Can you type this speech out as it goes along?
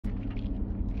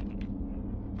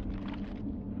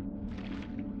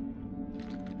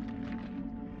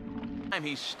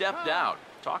He stepped out.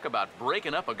 Talk about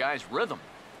breaking up a guy's rhythm.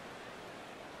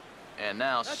 And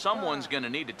now someone's going to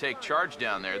need to take charge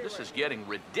down there. This is getting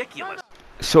ridiculous.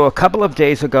 So a couple of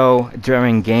days ago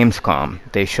during Gamescom,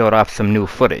 they showed off some new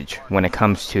footage when it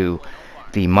comes to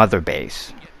the mother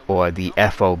base, or the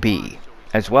FOB,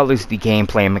 as well as the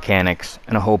gameplay mechanics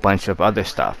and a whole bunch of other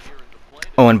stuff.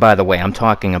 Oh, and by the way, I'm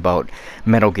talking about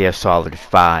Metal Gear Solid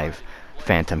 5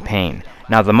 Phantom Pain.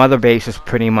 Now, the mother base is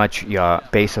pretty much your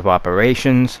base of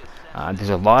operations. There's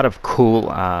a lot of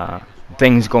cool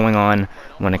things going on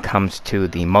when it comes to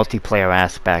the multiplayer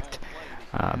aspect,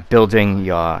 building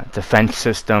your defense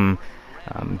system,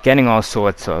 getting all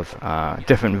sorts of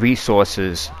different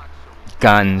resources,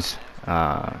 guns,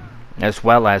 as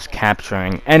well as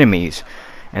capturing enemies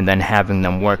and then having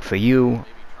them work for you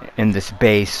in this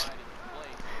base.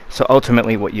 So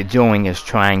ultimately what you're doing is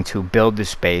trying to build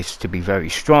this base to be very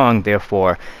strong.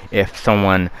 Therefore, if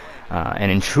someone, an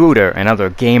intruder, another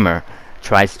gamer,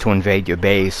 tries to invade your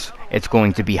base, it's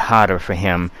going to be harder for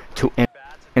him to...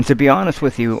 And to be honest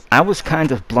with you, I was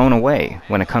kind of blown away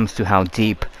when it comes to how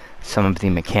deep some of the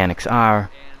mechanics are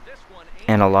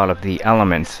and a lot of the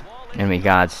elements in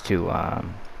regards to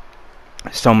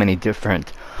so many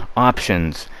different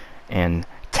options and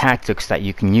tactics that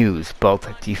you can use, both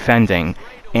defending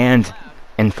and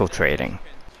infiltrating.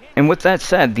 And with that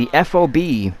said, the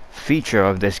FOB feature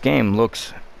of this game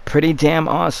looks pretty damn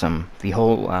awesome. The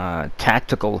whole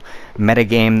tactical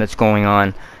metagame that's going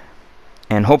on,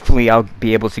 and hopefully I'll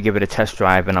be able to give it a test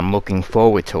drive, and I'm looking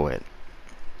forward to it.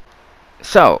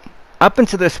 So, up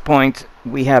until this point,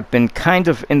 we have been kind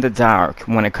of in the dark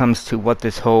when it comes to what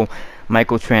this whole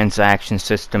microtransaction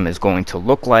system is going to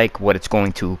look like, what it's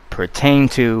going to pertain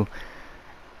to.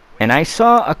 And I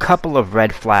saw a couple of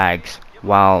red flags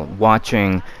while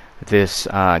watching this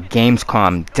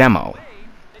Gamescom demo.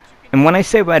 And when I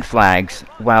say red flags,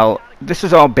 well, this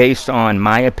is all based on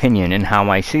my opinion and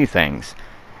how I see things.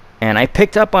 And I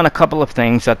picked up on a couple of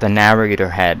things that the narrator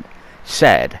had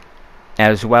said,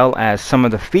 as well as some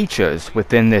of the features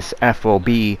within this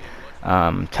FOB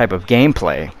type of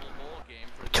gameplay,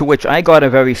 to which I got a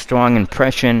very strong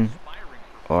impression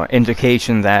or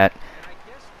indication that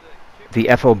the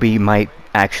FOB might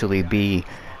actually be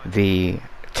the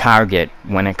target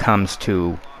when it comes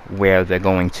to where they're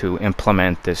going to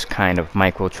implement this kind of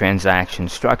microtransaction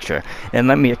structure. And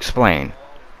let me explain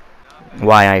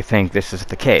why I think this is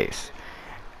the case.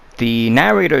 The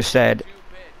narrator said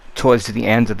towards the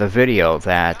end of the video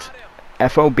that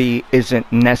FOB isn't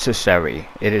necessary.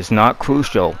 It is not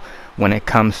crucial when it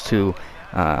comes to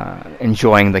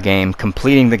enjoying the game,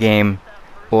 completing the game,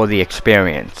 or the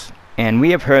experience. And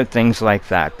we have heard things like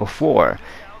that before.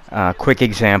 Quick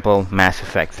example, Mass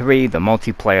Effect 3, the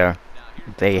multiplayer,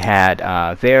 they had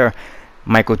their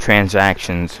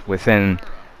microtransactions within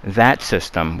that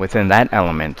system, within that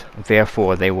element.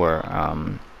 Therefore, they were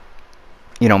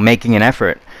making an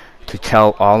effort to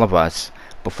tell all of us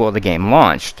before the game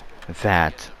launched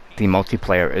that the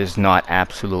multiplayer is not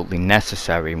absolutely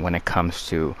necessary when it comes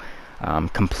to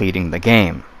completing the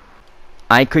game.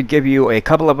 I could give you a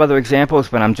couple of other examples,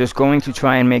 but I'm just going to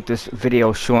try and make this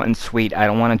video short and sweet. I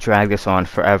don't want to drag this on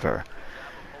forever.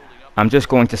 I'm just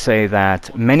going to say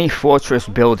that many fortress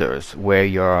builders, where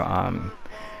you're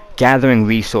gathering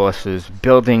resources,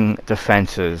 building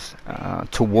defenses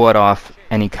to ward off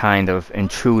any kind of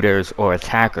intruders or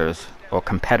attackers or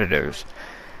competitors,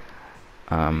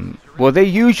 well, they're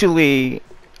usually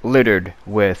littered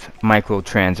with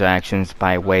microtransactions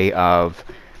by way of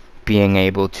being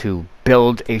able to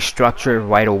build a structure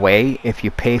right away if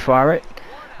you pay for it,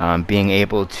 being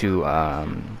able to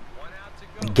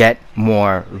get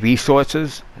more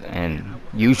resources, and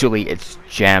usually it's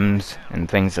gems and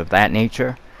things of that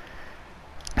nature.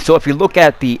 So if you look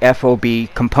at the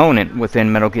FOB component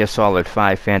within Metal Gear Solid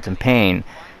 5 Phantom Pain,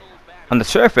 on the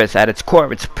surface, at its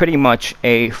core, it's pretty much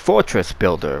a fortress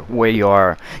builder where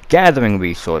you're gathering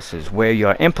resources, where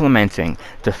you're implementing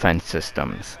defense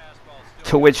systems.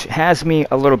 To which has me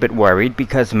a little bit worried,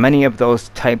 because many of those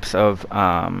types of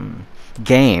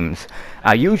games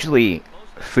are usually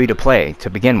free to play to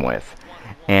begin with,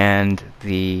 and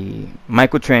the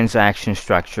microtransaction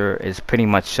structure is pretty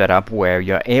much set up where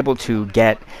you're able to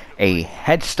get a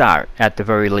head start at the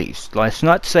very least. Let's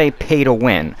not say pay to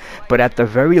win, but at the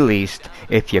very least,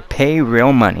 if you pay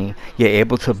real money, you're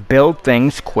able to build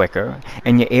things quicker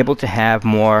and you're able to have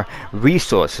more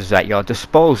resources at your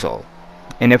disposal.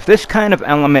 And if this kind of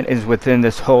element is within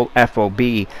this whole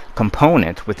FOB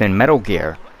component within Metal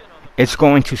Gear, it's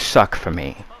going to suck for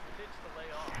me.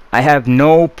 I have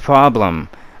no problem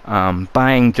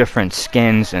buying different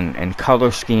skins and color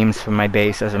schemes for my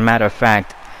base. As a matter of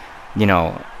fact,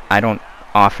 I don't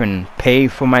often pay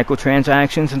for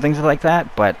microtransactions and things like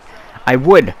that, but I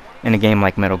would in a game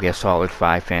like Metal Gear Solid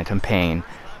 5 Phantom Pain,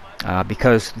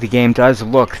 because the game does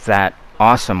look that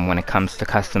awesome when it comes to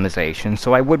customization.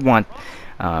 So I would want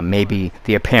maybe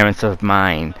the appearance of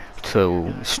mine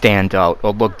to stand out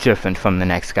or look different from the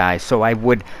next guy. So I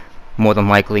would more than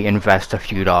likely invest a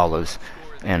few dollars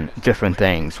in different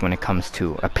things when it comes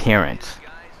to appearance.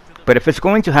 But if it's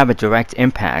going to have a direct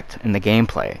impact in the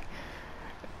gameplay,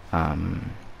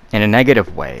 in a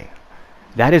negative way,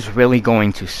 that is really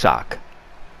going to suck,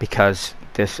 because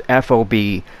this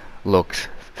FOB looks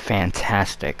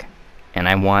fantastic and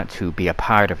I want to be a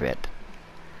part of it,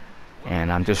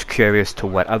 and I'm just curious to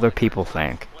what other people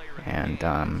think, and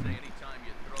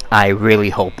I really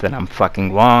hope that I'm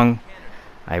fucking wrong.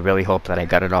 I really hope that I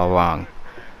got it all wrong.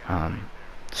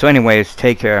 So anyways,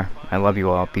 take care. I love you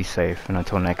all. Be safe, and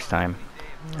until next time,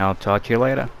 I'll talk to you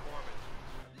later.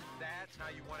 That's how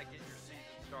you want to get your season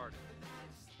started.